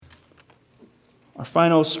Our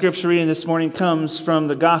final scripture reading this morning comes from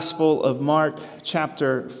the Gospel of Mark,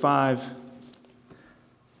 chapter 5,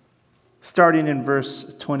 starting in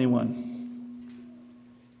verse 21.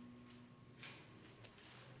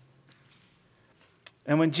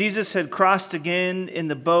 And when Jesus had crossed again in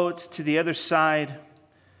the boat to the other side,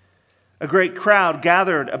 a great crowd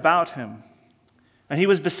gathered about him, and he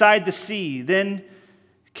was beside the sea. Then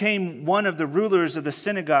came one of the rulers of the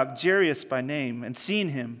synagogue, Jairus by name, and seeing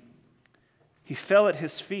him, he fell at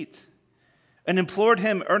his feet and implored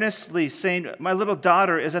him earnestly, saying, "My little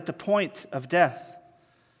daughter is at the point of death.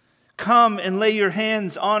 Come and lay your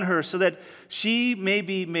hands on her so that she may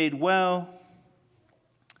be made well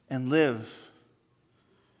and live."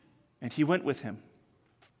 And he went with him.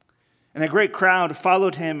 And a great crowd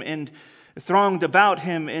followed him and thronged about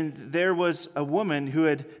him. And there was a woman who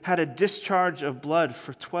had had a discharge of blood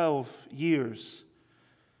for 12 years.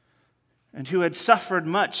 And who had suffered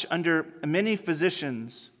much under many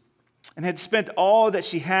physicians, and had spent all that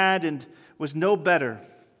she had, and was no better,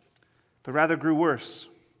 but rather grew worse.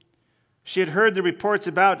 She had heard the reports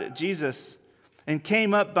about Jesus, and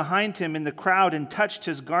came up behind him in the crowd, and touched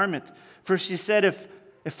his garment. For she said,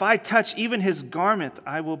 if I touch even his garment,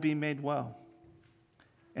 I will be made well.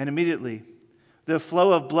 And immediately the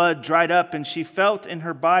flow of blood dried up, and she felt in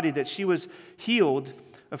her body that she was healed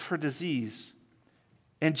of her disease.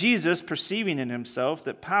 And Jesus, perceiving in himself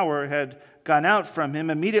that power had gone out from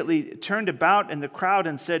him, immediately turned about in the crowd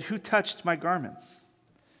and said, "Who touched my garments?"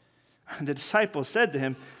 And the disciples said to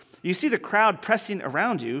him, "You see the crowd pressing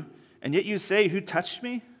around you, and yet you say, 'Who touched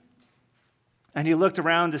me?'" And he looked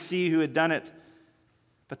around to see who had done it.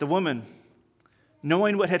 But the woman,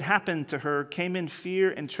 knowing what had happened to her, came in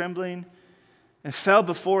fear and trembling and fell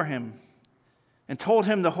before him and told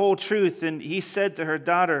him the whole truth. And he said to her,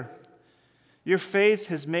 "Daughter, your faith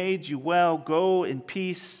has made you well. Go in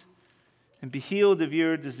peace and be healed of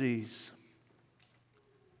your disease."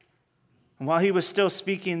 And while he was still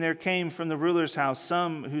speaking, there came from the ruler's house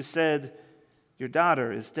some who said, "Your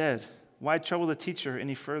daughter is dead. Why trouble the teacher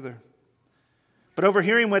any further?" But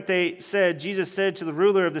overhearing what they said, Jesus said to the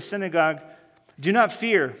ruler of the synagogue, "Do not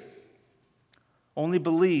fear, only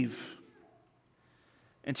believe."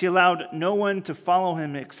 And he allowed no one to follow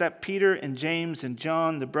him except Peter and James and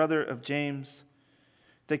John, the brother of James.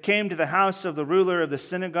 They came to the house of the ruler of the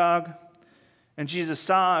synagogue, and Jesus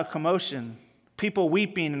saw a commotion, people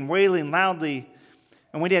weeping and wailing loudly.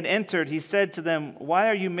 And when he had entered, he said to them, "Why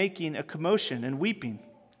are you making a commotion and weeping?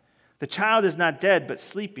 The child is not dead, but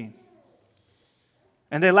sleeping."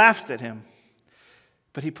 And they laughed at him.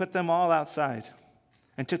 But he put them all outside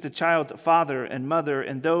and took the child's father and mother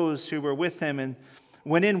and those who were with him and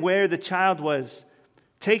went in where the child was.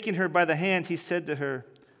 Taking her by the hand, he said to her,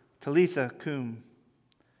 "Talitha cum,"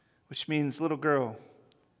 which means, "Little girl,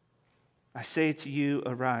 I say to you,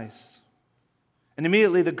 arise." And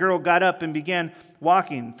immediately the girl got up and began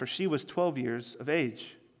walking, for she was 12 years of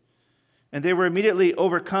age. And they were immediately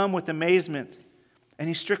overcome with amazement. And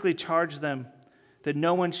he strictly charged them that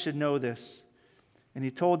no one should know this. And he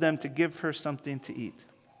told them to give her something to eat.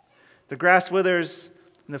 The grass withers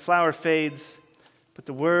and the flower fades, but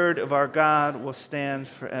the word of our God will stand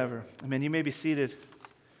forever. Amen. You may be seated.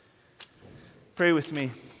 Pray with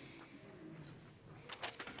me.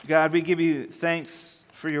 God, we give you thanks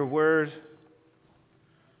for your word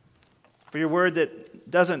that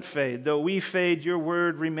doesn't fade. Though we fade, your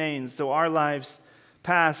word remains. Though our lives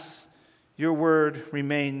pass, your word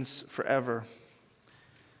remains forever.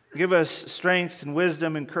 Give us strength and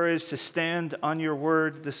wisdom and courage to stand on your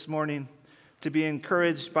word this morning, to be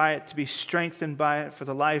encouraged by it, to be strengthened by it for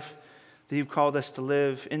the life that you've called us to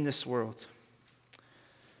live in this world.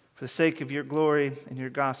 For the sake of your glory and your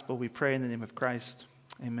gospel, we pray in the name of Christ.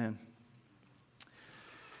 Amen.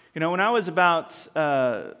 You know, when I was about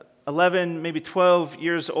 11, maybe 12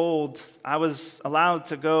 years old, I was allowed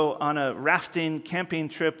to go on a rafting camping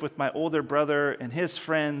trip with my older brother and his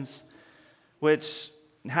friends, which,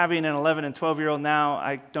 having an 11 and 12-year-old now,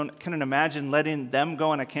 I couldn't imagine letting them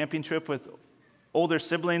go on a camping trip with older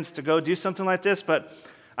siblings to go do something like this, but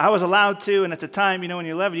I was allowed to, and at the time, you know, when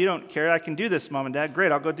you're 11, you don't care. I can do this, Mom and Dad.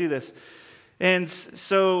 Great, I'll go do this. And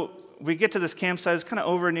so we get to this campsite. It's kind of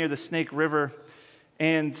over near the Snake River,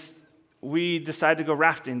 and we decide to go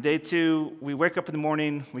rafting. Day 2, we wake up in the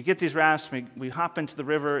morning, we get these rafts, we hop into the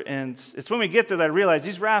river, and it's when we get there that I realize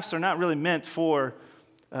these rafts are not really meant for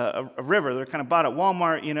a river. They're kind of bought at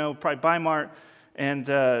Walmart, you know, probably Bi-Mart, and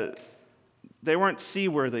they weren't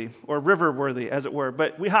seaworthy or river-worthy, as it were.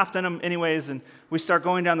 But we hopped in them anyways, and we start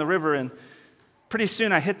going down the river, and pretty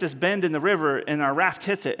soon I hit this bend in the river, and our raft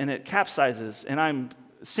hits it, and it capsizes, and I'm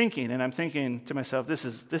sinking, and I'm thinking to myself, this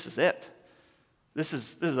is it. this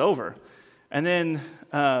is over. And then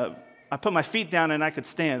I put my feet down and I could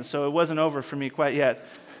stand, so it wasn't over for me quite yet.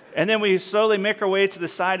 And then we slowly make our way to the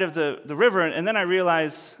side of the river, and then I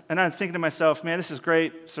realize, and I'm thinking to myself, man, this is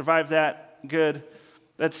great, survived that, good,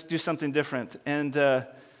 let's do something different. And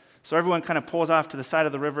so everyone kind of pulls off to the side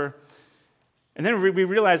of the river, and then we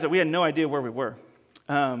realized that we had no idea where we were.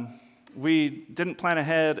 We didn't plan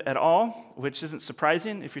ahead at all, which isn't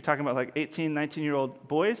surprising if you're talking about like 18, 19-year-old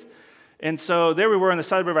boys. And so there we were on the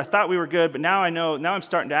side of the river. I thought we were good, but now I'm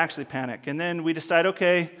starting to actually panic. And then we decide,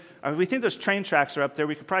 okay, we think those train tracks are up there.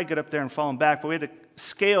 We could probably get up there and fall them back, but we had to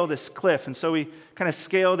scale this cliff. And so we kind of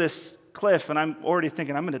scale this cliff, and I'm already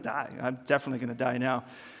thinking, I'm going to die. I'm definitely going to die now.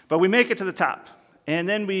 But we make it to the top. And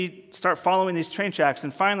then we start following these train tracks,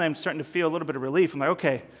 and finally I'm starting to feel a little bit of relief. I'm like,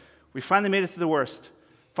 okay, we finally made it through the worst.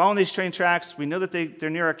 Following these train tracks, we know that they're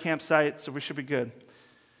near our campsite, so we should be good.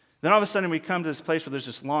 Then all of a sudden we come to this place where there's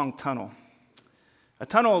this long tunnel. A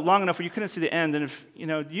tunnel long enough where you couldn't see the end, and if,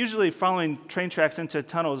 usually following train tracks into a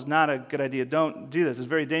tunnel is not a good idea. Don't do this, it's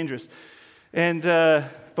very dangerous. And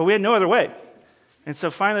but we had no other way. And so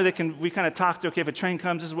finally we kind of talked, okay, if a train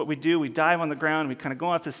comes, this is what we do. We dive on the ground, we kind of go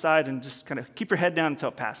off the side and just kind of keep your head down until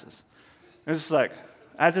it passes. It was just like,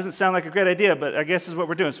 that doesn't sound like a great idea, but I guess this is what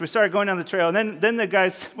we're doing. So we started going down the trail, and then the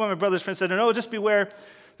guys, one of my brother's friends said, no, just beware.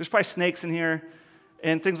 There's probably snakes in here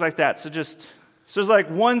and things like that. So it's like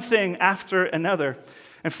one thing after another.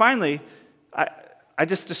 And finally, I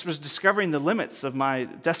just was discovering the limits of my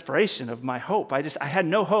desperation, of my hope. I had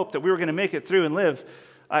no hope that we were going to make it through and live.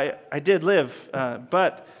 I did live,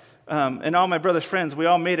 but and all my brother's friends, we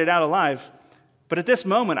all made it out alive. But at this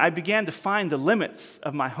moment, I began to find the limits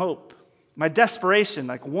of my hope. My desperation,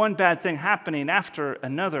 like one bad thing happening after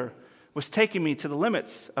another, was taking me to the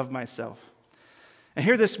limits of myself. And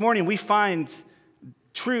here this morning, we find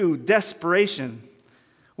true desperation.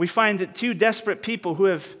 We find two desperate people who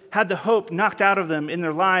have had the hope knocked out of them in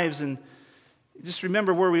their lives. And just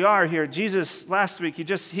remember where we are here. Jesus, last week, he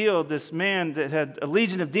just healed this man that had a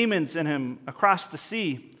legion of demons in him across the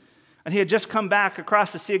sea. And he had just come back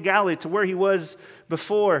across the Sea of Galilee to where he was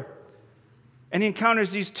before. And he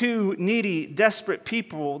encounters these two needy, desperate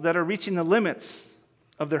people that are reaching the limits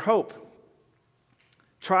of their hope.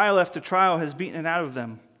 Trial after trial has beaten it out of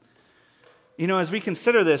them. As we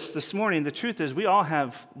consider this morning, the truth is we all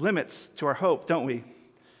have limits to our hope, don't we?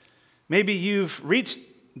 Maybe you've reached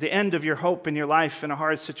the end of your hope in your life in a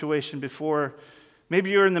hard situation before.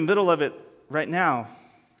 Maybe you're in the middle of it right now,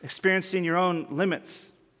 experiencing your own limits.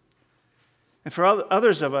 And for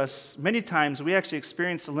others of us, many times we actually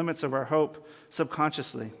experience the limits of our hope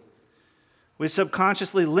subconsciously. We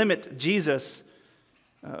subconsciously limit Jesus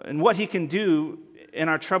and what he can do in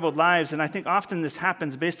our troubled lives. And I think often this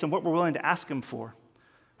happens based on what we're willing to ask him for,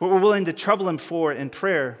 what we're willing to trouble him for in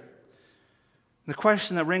prayer. The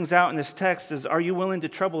question that rings out in this text is, are you willing to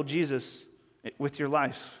trouble Jesus with your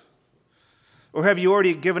life? Or have you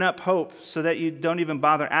already given up hope so that you don't even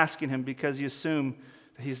bother asking him because you assume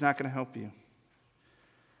that he's not going to help you?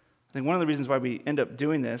 I think one of the reasons why we end up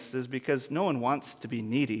doing this is because no one wants to be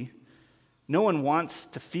needy. No one wants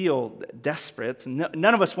to feel desperate.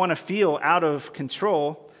 None of us want to feel out of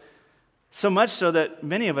control, so much so that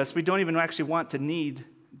many of us, we don't even actually want to need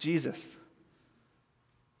Jesus.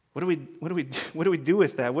 What do we do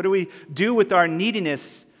with that? What do we do with our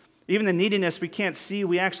neediness? Even the neediness we can't see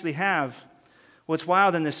we actually have. What's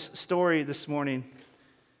wild in this story this morning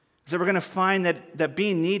is that we're going to find that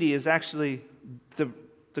being needy is actually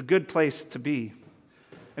the good place to be.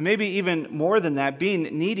 And maybe even more than that, being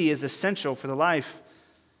needy is essential for the life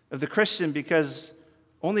of the Christian because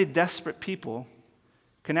only desperate people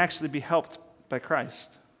can actually be helped by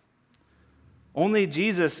Christ. Only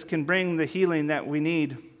Jesus can bring the healing that we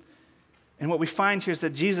need. And what we find here is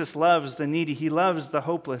that Jesus loves the needy. He loves the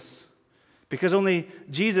hopeless because only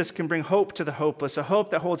Jesus can bring hope to the hopeless, a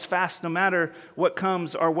hope that holds fast no matter what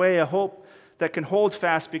comes our way, a hope that can hold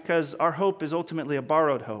fast because our hope is ultimately a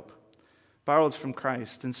borrowed hope, borrowed from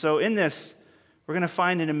Christ. And so in this, we're going to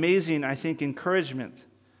find an amazing, I think, encouragement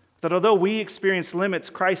that although we experience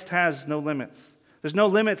limits, Christ has no limits. There's no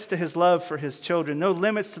limits to his love for his children, no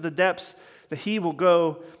limits to the depths that he will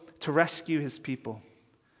go to rescue his people.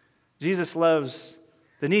 Jesus loves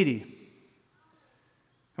the needy.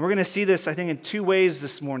 And we're going to see this, I think, in two ways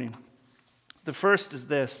this morning. The first is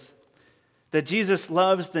this, that Jesus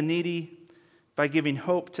loves the needy by giving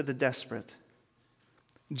hope to the desperate.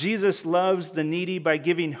 Jesus loves the needy by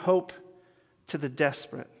giving hope to the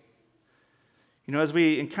desperate. As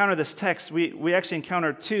we encounter this text, we actually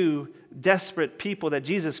encounter two desperate people that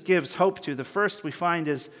Jesus gives hope to. The first we find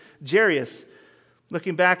is Jairus.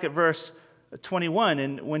 Looking back at verse 21.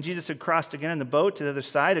 And when Jesus had crossed again in the boat to the other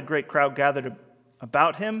side, a great crowd gathered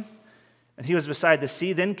about him, and he was beside the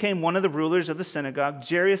sea. Then came one of the rulers of the synagogue,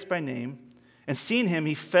 Jairus by name, and seeing him,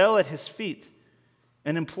 he fell at his feet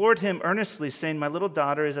and implored him earnestly, saying, "My little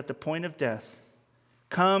daughter is at the point of death.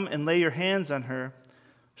 Come and lay your hands on her,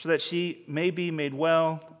 so that she may be made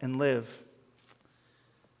well and live."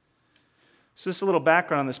 So just a little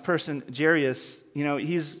background on this person, Jairus.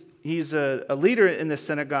 He's a leader in the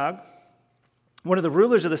synagogue, one of the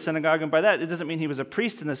rulers of the synagogue, and by that, it doesn't mean he was a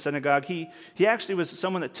priest in the synagogue. He actually was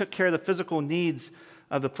someone that took care of the physical needs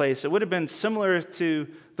of the place. It would have been similar to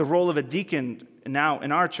the role of a deacon now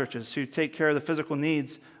in our churches, who take care of the physical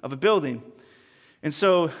needs of a building. And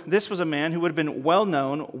so this was a man who would have been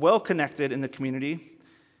well-known, well-connected in the community,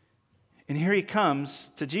 and here he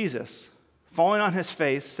comes to Jesus, falling on his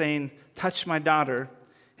face, saying, "Touch my daughter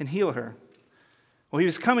and heal her." Well, he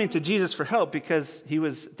was coming to Jesus for help because he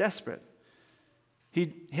was desperate.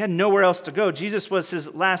 He had nowhere else to go. Jesus was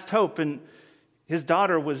his last hope, and his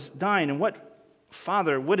daughter was dying. And what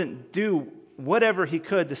father wouldn't do whatever he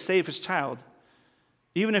could to save his child,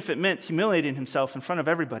 even if it meant humiliating himself in front of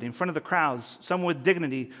everybody, in front of the crowds, someone with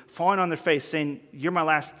dignity, falling on their face, saying, "You're my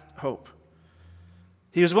last hope."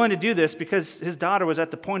 He was willing to do this because his daughter was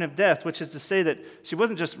at the point of death, which is to say that she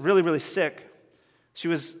wasn't just really, really sick. She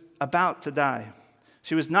was about to die.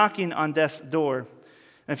 She was knocking on death's door.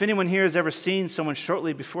 And if anyone here has ever seen someone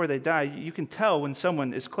shortly before they die, you can tell when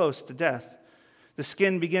someone is close to death. The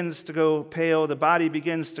skin begins to go pale, the body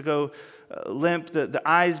begins to go limp, the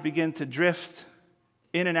eyes begin to drift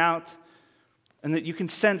in and out, and that you can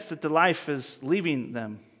sense that the life is leaving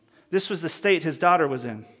them. This was the state his daughter was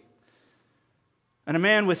in. And a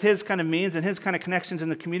man with his kind of means and his kind of connections in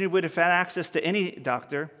the community would have had access to any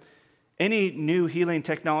doctor, any new healing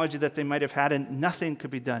technology that they might have had, and nothing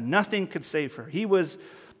could be done. Nothing could save her. He was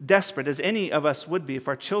desperate, as any of us would be if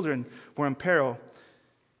our children were in peril.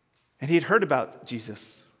 And he'd heard about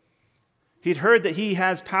Jesus. He'd heard that he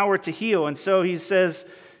has power to heal, and so he says,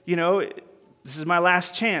 this is my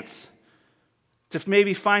last chance to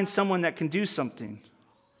maybe find someone that can do something.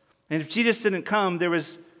 And if Jesus didn't come, there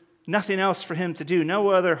was nothing else for him to do, no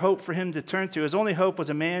other hope for him to turn to. His only hope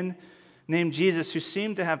was a man named Jesus who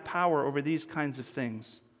seemed to have power over these kinds of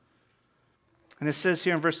things. And it says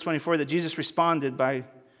here in verse 24 that Jesus responded by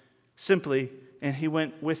simply, and he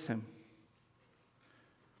went with him.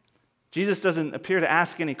 Jesus doesn't appear to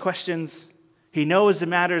ask any questions. He knows the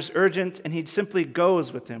matter's urgent, and he simply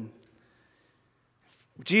goes with him.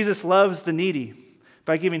 Jesus loves the needy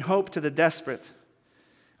by giving hope to the desperate.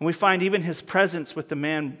 And we find even his presence with the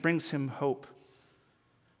man brings him hope.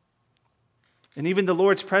 And even the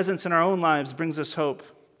Lord's presence in our own lives brings us hope.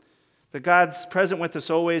 That God's present with us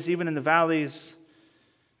always, even in the valleys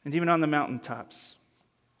and even on the mountaintops.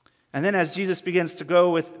 And then as Jesus begins to go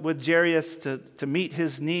with Jairus to meet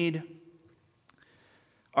his need,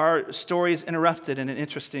 our story is interrupted in an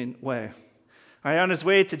interesting way. All right, on his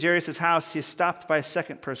way to Jairus' house, he is stopped by a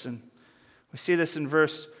second person. We see this in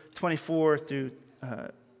verse 24 through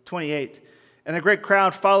 28. And a great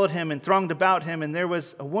crowd followed him and thronged about him, and there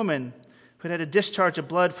was a woman who had a discharge of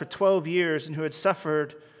blood for 12 years and who had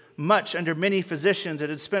suffered much under many physicians and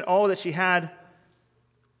had spent all that she had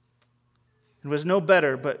and was no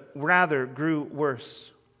better, but rather grew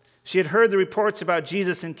worse. She had heard the reports about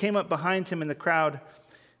Jesus and came up behind him in the crowd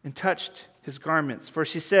and touched his garments. For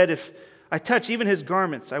she said, "If I touch even his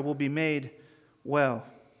garments, I will be made well."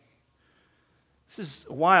 This is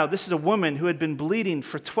wild. This is a woman who had been bleeding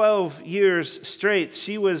for 12 years straight.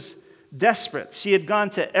 She was desperate. She had gone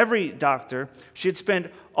to every doctor. She had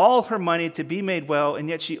spent all her money to be made well, and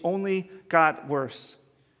yet she only got worse.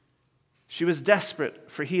 She was desperate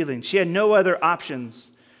for healing. She had no other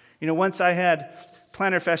options. Once I had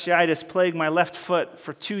plantar fasciitis plague my left foot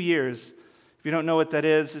for 2 years. If you don't know what that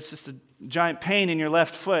is, it's just a giant pain in your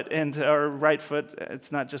left foot or right foot.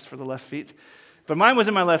 It's not just for the left feet. But mine was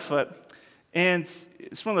in my left foot. And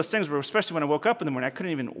it's one of those things where, especially when I woke up in the morning, I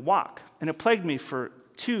couldn't even walk. And it plagued me for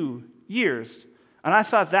 2 years. And I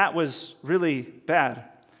thought that was really bad.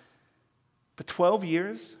 But 12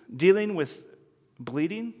 years dealing with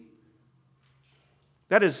bleeding?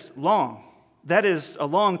 That is long. That is a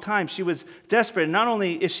long time. She was desperate. And not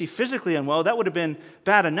only is she physically unwell, that would have been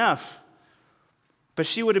bad enough, but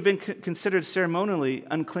she would have been considered ceremonially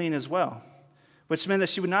unclean as well, which meant that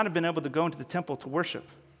she would not have been able to go into the temple to worship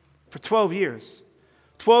for 12 years.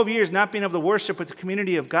 12 years not being able to worship with the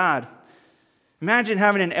community of God. Imagine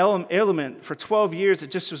having an ailment for 12 years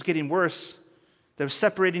that just was getting worse, that was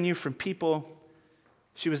separating you from people.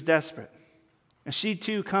 She was desperate. And she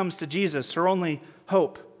too comes to Jesus, her only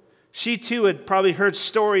hope. She too had probably heard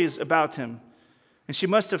stories about him. And she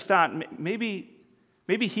must have thought, maybe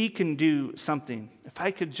he can do something. If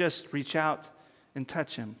I could just reach out and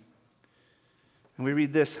touch him. And we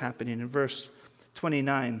read this happening in verse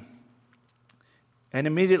 29. And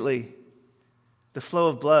immediately the flow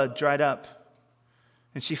of blood dried up,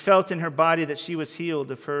 and she felt in her body that she was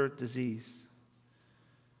healed of her disease.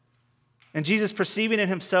 And Jesus, perceiving in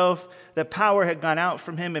himself that power had gone out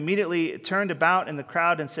from him, immediately turned about in the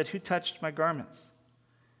crowd and said, "Who touched my garments?"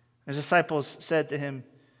 His disciples said to him,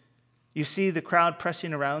 "You see the crowd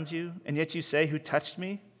pressing around you, and yet you say, 'Who touched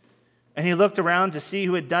me?'" And he looked around to see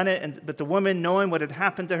who had done it, but the woman, knowing what had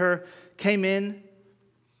happened to her, came in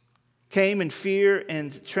fear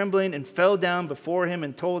and trembling and fell down before him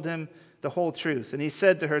and told him the whole truth. And he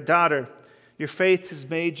said to her, "Daughter, your faith has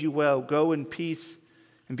made you well. Go in peace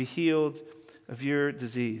and be healed of your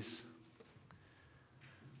disease."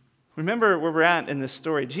 Remember where we're at in this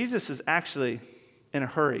story. Jesus is actually in a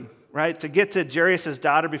hurry, right? To get to Jairus'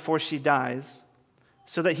 daughter before she dies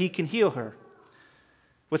so that he can heal her.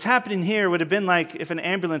 What's happening here would have been like if an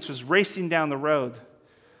ambulance was racing down the road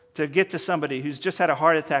to get to somebody who's just had a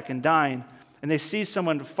heart attack and dying, and they see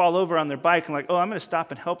someone fall over on their bike and like, "Oh, I'm going to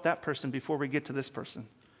stop and help that person before we get to this person."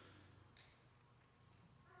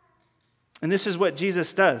 And this is what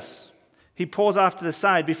Jesus does. He pulls off to the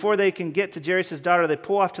side. Before they can get to Jairus' daughter, they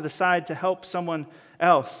pull off to the side to help someone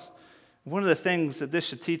else. One of the things that this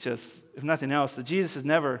should teach us, if nothing else, that Jesus is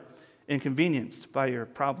never inconvenienced by your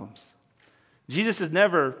problems. Jesus is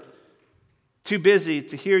never too busy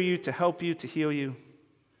to hear you, to help you, to heal you.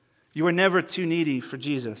 You are never too needy for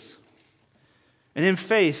Jesus. And in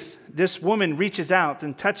faith, this woman reaches out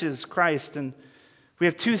and touches Christ. And we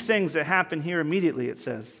have two things that happen here immediately, it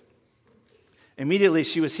says. Immediately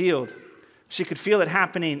she was healed. She could feel it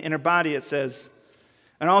happening in her body, it says.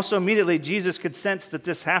 And also immediately Jesus could sense that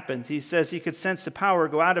this happened. He says he could sense the power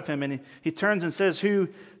go out of him. And he turns and says, "Who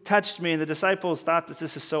touched me?" And the disciples thought that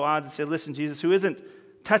this is so odd. They say, "Listen, Jesus, who isn't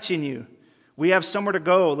touching you? We have somewhere to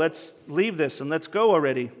go. Let's leave this and let's go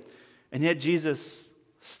already." And yet Jesus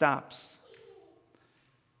stops.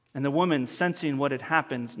 And the woman, sensing what had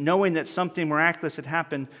happened, knowing that something miraculous had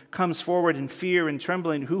happened, comes forward in fear and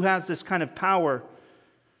trembling. Who has this kind of power?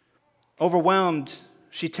 Overwhelmed,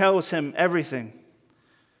 she tells him everything.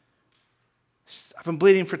 "I've been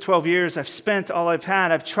bleeding for 12 years. I've spent all I've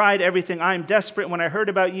had. I've tried everything. I'm desperate. When I heard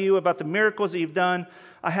about you, about the miracles that you've done,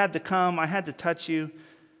 I had to come. I had to touch you.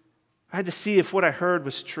 I had to see if what I heard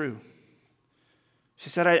was true." She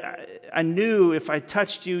said, I knew if I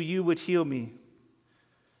touched you, you would heal me.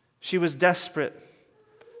 She was desperate.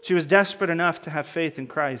 She was desperate enough to have faith in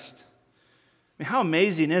Christ. I mean, how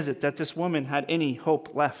amazing is it that this woman had any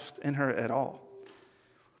hope left in her at all?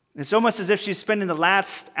 It's almost as if she's spending the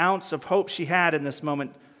last ounce of hope she had in this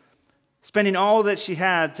moment, spending all that she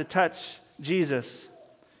had to touch Jesus.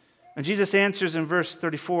 And Jesus answers in verse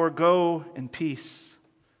 34, "Go in peace,"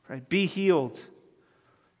 right? Be healed.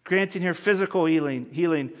 Granting her physical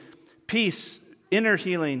healing, peace, inner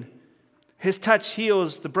healing. His touch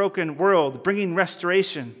heals the broken world, bringing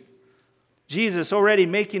restoration. Jesus already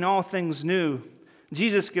making all things new.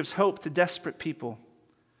 Jesus gives hope to desperate people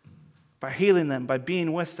by healing them, by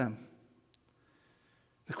being with them.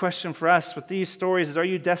 The question for us with these stories is, are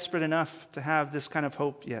you desperate enough to have this kind of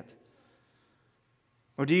hope yet?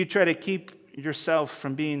 Or do you try to keep yourself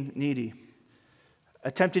from being needy?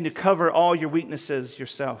 Attempting to cover all your weaknesses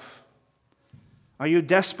yourself? Are you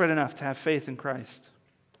desperate enough to have faith in Christ?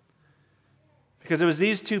 Because it was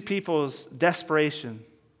these two people's desperation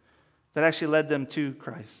that actually led them to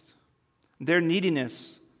Christ. Their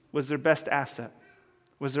neediness was their best asset,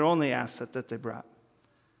 was their only asset that they brought.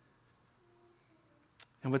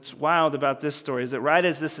 And what's wild about this story is that right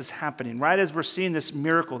as this is happening, right as we're seeing this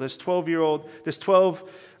miracle, this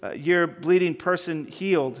 12-year bleeding person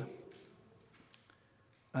healed,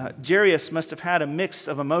 Jairus must have had a mix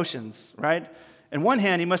of emotions, right? On one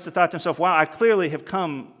hand, he must have thought to himself, "Wow, I've clearly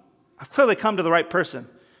come to the right person.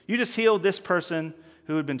 You just healed this person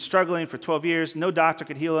who had been struggling for 12 years. No doctor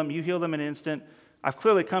could heal him. You healed him in an instant. I've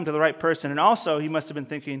clearly come to the right person." And also, he must have been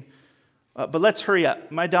thinking, but let's hurry up.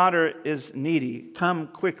 My daughter is needy. Come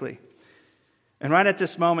quickly. And right at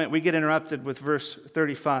this moment, we get interrupted with verse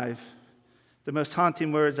 35, the most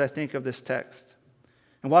haunting words, I think, of this text.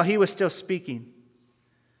 "And while he was still speaking,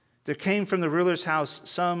 there came from the ruler's house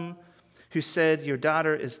some who said, 'Your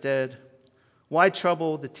daughter is dead. Why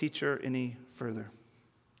trouble the teacher any further?'"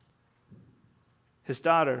 His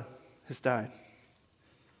daughter has died.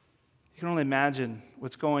 You can only imagine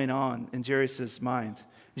what's going on in Jairus' mind.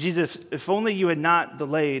 Jesus, if only you had not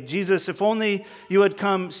delayed. Jesus, if only you had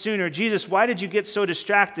come sooner. Jesus, why did you get so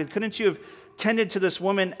distracted? Couldn't you have tended to this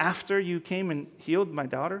woman after you came and healed my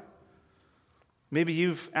daughter? Maybe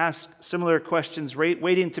you've asked similar questions,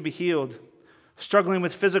 waiting to be healed, struggling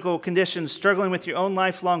with physical conditions, struggling with your own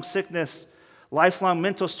lifelong sickness, lifelong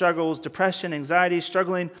mental struggles, depression, anxiety,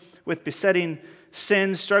 struggling with besetting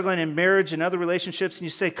sin, struggling in marriage and other relationships, and you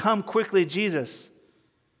say, come quickly, Jesus.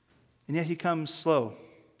 And yet he comes slow.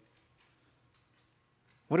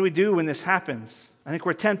 What do we do when this happens? I think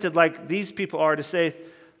we're tempted, like these people are, to say,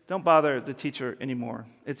 don't bother the teacher anymore.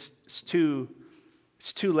 It's too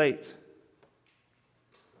late.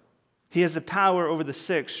 He has the power over the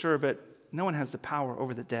sick, sure, but no one has the power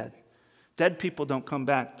over the dead. Dead people don't come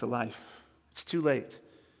back to life. It's too late.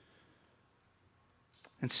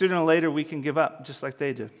 And sooner or later, we can give up just like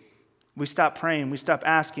they do. We stop praying. We stop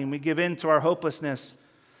asking. We give in to our hopelessness.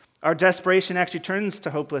 Our desperation actually turns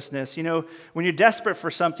to hopelessness. You know, when you're desperate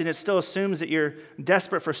for something, it still assumes that you're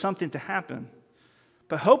desperate for something to happen.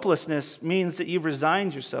 But hopelessness means that you've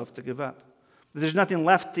resigned yourself to give up. That there's nothing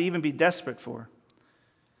left to even be desperate for.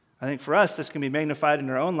 I think for us, this can be magnified in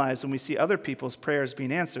our own lives when we see other people's prayers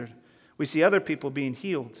being answered. We see other people being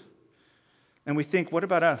healed. And we think, what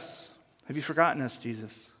about us? Have you forgotten us,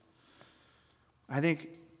 Jesus? I think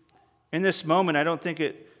in this moment, I don't think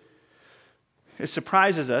it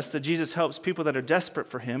surprises us that Jesus helps people that are desperate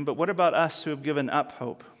for him, but what about us who have given up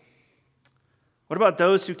hope? What about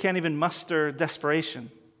those who can't even muster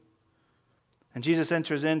desperation? And Jesus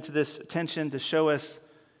enters into this tension to show us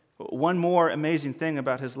one more amazing thing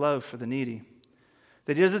about his love for the needy.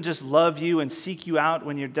 That he doesn't just love you and seek you out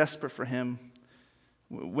when you're desperate for him,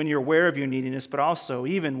 when you're aware of your neediness, but also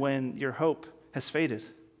even when your hope has faded.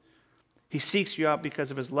 He seeks you out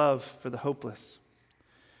because of his love for the hopeless.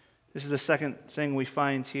 This is the second thing we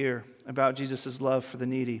find here about Jesus' love for the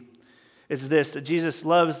needy. It's this, that Jesus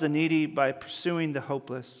loves the needy by pursuing the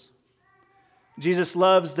hopeless. Jesus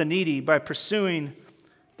loves the needy by pursuing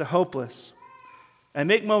the hopeless. And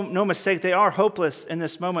make no mistake, they are hopeless in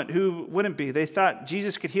this moment. Who wouldn't be? They thought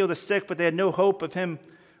Jesus could heal the sick, but they had no hope of him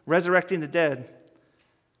resurrecting the dead.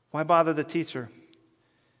 Why bother the teacher?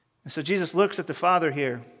 And so Jesus looks at the father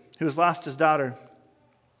here, who has lost his daughter.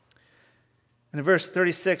 And in verse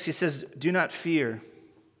 36, he says, do not fear,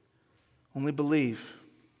 only believe.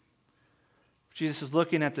 Jesus is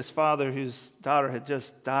looking at this father whose daughter had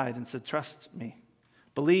just died and said, trust me,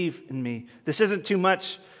 believe in me. This isn't too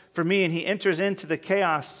much for me. And he enters into the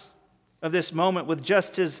chaos of this moment with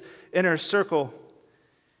just his inner circle.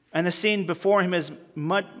 And the scene before him is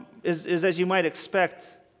as you might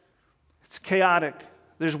expect. It's chaotic.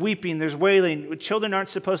 There's weeping, there's wailing. Children aren't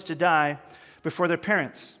supposed to die before their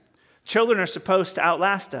parents. Children are supposed to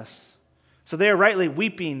outlast us. So they are rightly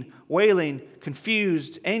weeping, wailing,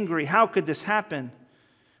 confused, angry. How could this happen?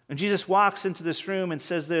 And Jesus walks into this room and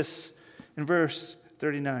says this in verse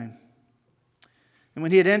 39. And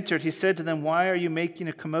when he had entered, he said to them, why are you making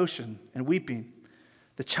a commotion and weeping?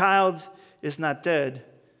 The child is not dead,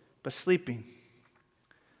 but sleeping.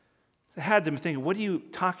 They had them thinking, what are you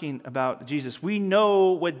talking about, Jesus? We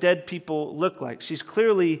know what dead people look like. She's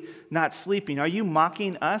clearly not sleeping. Are you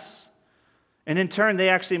mocking us? And in turn, they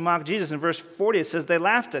actually mocked Jesus. In verse 40, it says they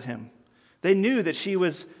laughed at him. They knew that she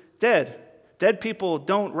was dead. Dead people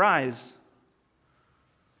don't rise.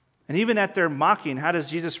 And even at their mocking, how does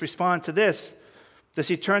Jesus respond to this? Does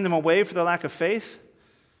he turn them away for their lack of faith?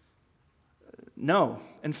 No.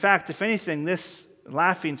 In fact, if anything, this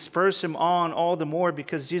laughing spurs him on all the more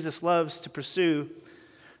because Jesus loves to pursue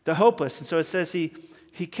the hopeless. And so it says he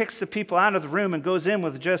kicks the people out of the room and goes in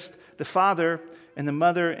with just the father and the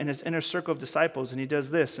mother and his inner circle of disciples. And he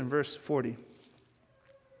does this in verse 40.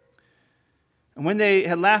 And when they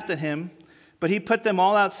had laughed at him, but he put them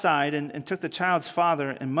all outside and took the child's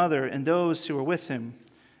father and mother and those who were with him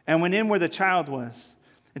and went in where the child was.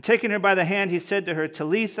 And taking her by the hand, he said to her,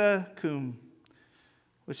 Talitha cum,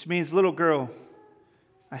 which means little girl,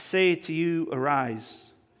 I say to you, arise.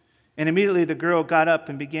 And immediately the girl got up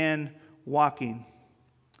and began walking.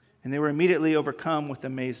 And they were immediately overcome with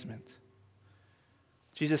amazement.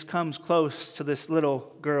 Jesus comes close to this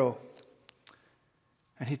little girl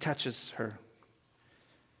and he touches her.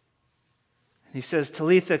 And he says,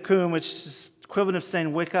 Talitha cum, which is equivalent of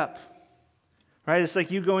saying, wake up. Right? It's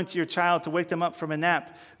like you go into your child to wake them up from a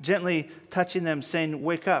nap, gently touching them, saying,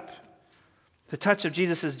 wake up. The touch of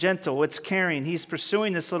Jesus is gentle, it's caring. He's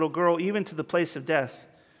pursuing this little girl even to the place of death.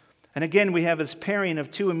 And again, we have this pairing of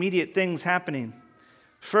two immediate things happening.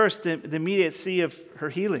 First, the immediacy of her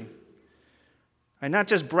healing. Right? Not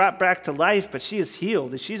just brought back to life, but she is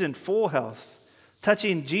healed. She's in full health.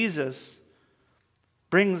 Touching Jesus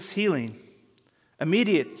brings healing,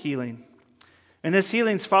 immediate healing. And this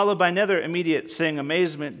healing is followed by another immediate thing: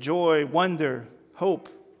 amazement, joy, wonder, hope.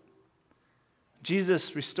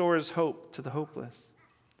 Jesus restores hope to the hopeless.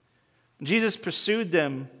 Jesus pursued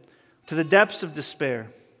them to the depths of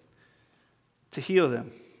despair to heal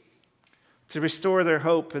them, to restore their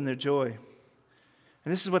hope and their joy.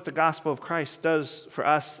 And this is what the gospel of Christ does for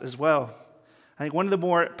us as well. I think one of the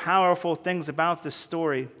more powerful things about this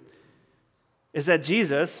story is that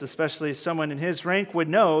Jesus, especially someone in his rank, would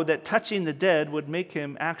know that touching the dead would make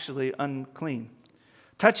him actually unclean.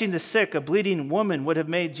 Touching the sick, a bleeding woman, would have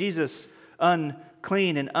made Jesus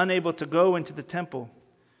unclean and unable to go into the temple.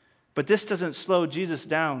 But this doesn't slow Jesus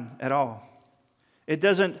down at all. It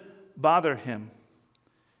doesn't bother him.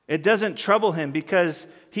 It doesn't trouble him, because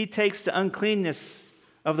he takes the uncleanness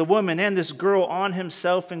of the woman and this girl on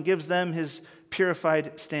himself and gives them his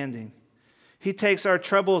purified standing. He takes our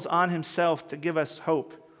troubles on himself to give us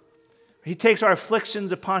hope. He takes our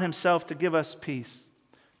afflictions upon himself to give us peace,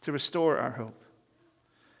 to restore our hope.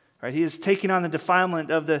 Right? He is taking on the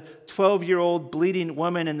defilement of the 12-year-old bleeding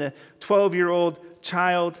woman and the 12-year-old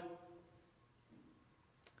child.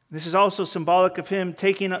 This is also symbolic of him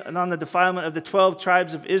taking on the defilement of the 12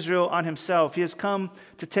 tribes of Israel on himself. He has come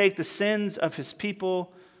to take the sins of his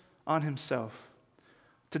people on himself,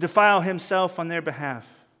 to defile himself on their behalf,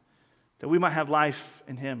 that we might have life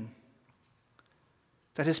in him,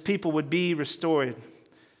 that his people would be restored.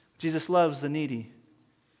 Jesus loves the needy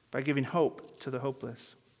by giving hope to the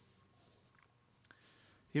hopeless.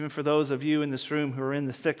 Even for those of you in this room who are in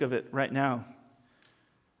the thick of it right now,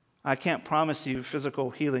 I can't promise you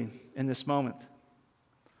physical healing in this moment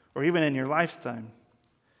or even in your lifetime.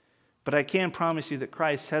 But I can promise you that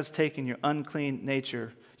Christ has taken your unclean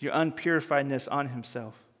nature, your unpurifiedness on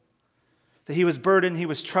himself. That he was burdened, he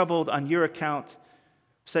was troubled on your account,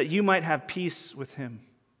 so that you might have peace with him,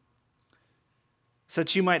 so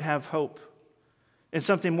that you might have hope in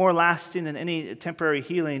something more lasting than any temporary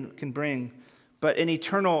healing can bring, but an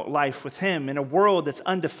eternal life with him in a world that's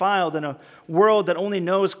undefiled, in a world that only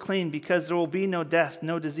knows clean, because there will be no death,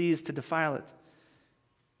 no disease to defile it,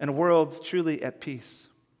 in a world truly at peace.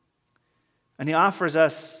 And he offers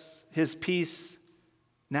us his peace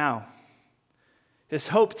now. His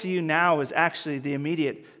hope to you now is actually the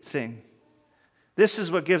immediate thing. This is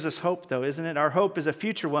what gives us hope, though, isn't it? Our hope is a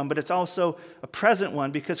future one, but it's also a present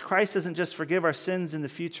one, because Christ doesn't just forgive our sins in the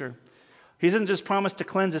future. He doesn't just promise to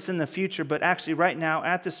cleanse us in the future, but actually right now,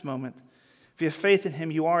 at this moment, if you have faith in him,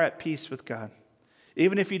 you are at peace with God.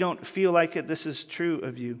 Even if you don't feel like it, this is true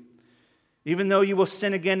of you. Even though you will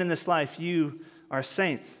sin again in this life, you are a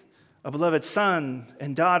saint, a beloved son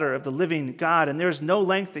and daughter of the living God, and there's no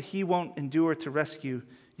length that he won't endure to rescue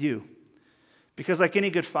you. Because like any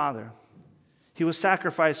good father, he will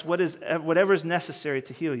sacrifice whatever is necessary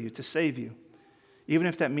to heal you, to save you, even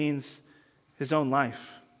if that means his own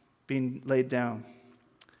life being laid down.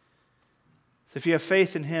 So if you have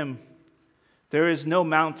faith in him, there is no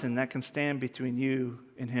mountain that can stand between you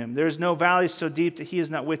and him. There is no valley so deep that he is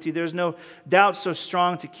not with you. There is no doubt so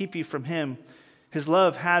strong to keep you from him. His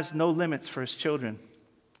love has no limits for his children.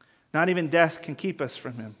 Not even death can keep us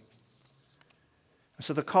from him. And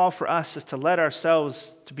so the call for us is to let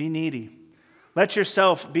ourselves to be needy. Let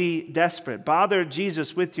yourself be desperate. Bother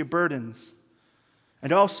Jesus with your burdens.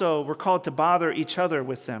 And also, we're called to bother each other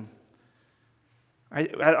with them.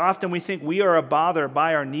 Often we think we are a bother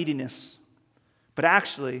by our neediness. But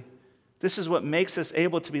actually, this is what makes us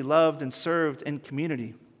able to be loved and served in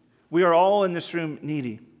community. We are all in this room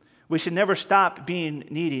needy. We should never stop being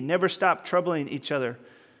needy, never stop troubling each other,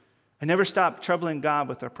 and never stop troubling God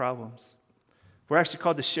with our problems. We're actually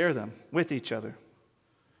called to share them with each other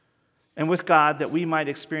and with God, that we might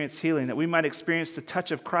experience healing, that we might experience the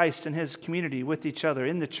touch of Christ in his community with each other,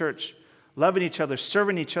 in the church, loving each other,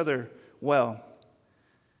 serving each other well.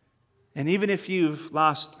 And even if you've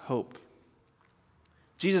lost hope,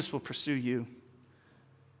 Jesus will pursue you.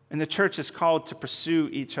 And the church is called to pursue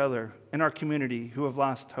each other in our community who have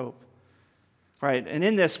lost hope. Right? And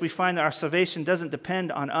in this, we find that our salvation doesn't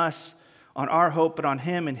depend on us, on our hope, but on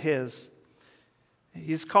him and his.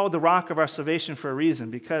 He's called the rock of our salvation for a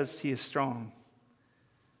reason, because he is strong.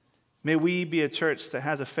 May we be a church that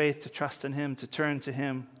has a faith to trust in him, to turn to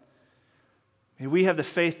him. May we have the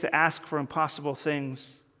faith to ask for impossible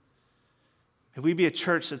things. May we be a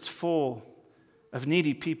church that's full of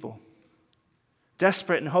needy people,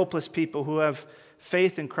 desperate and hopeless people who have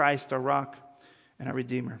faith in Christ, our rock and our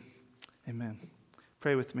Redeemer. Amen.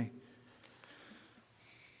 Pray with me.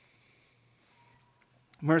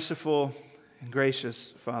 Merciful and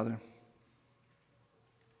gracious Father,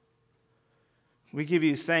 We give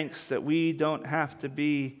you thanks that we don't have to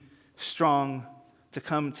be strong to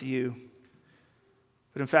come to you.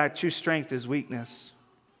 But in fact, true strength is weakness.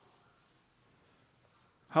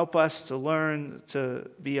 Help us to learn to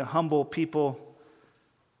be a humble people,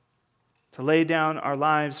 to lay down our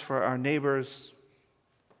lives for our neighbors,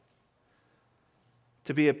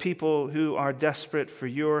 to be a people who are desperate for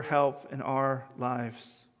your help in our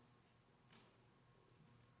lives.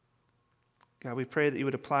 God, we pray that you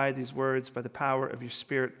would apply these words by the power of your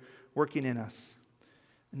Spirit working in us.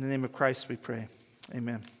 In the name of Christ we pray.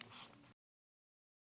 Amen.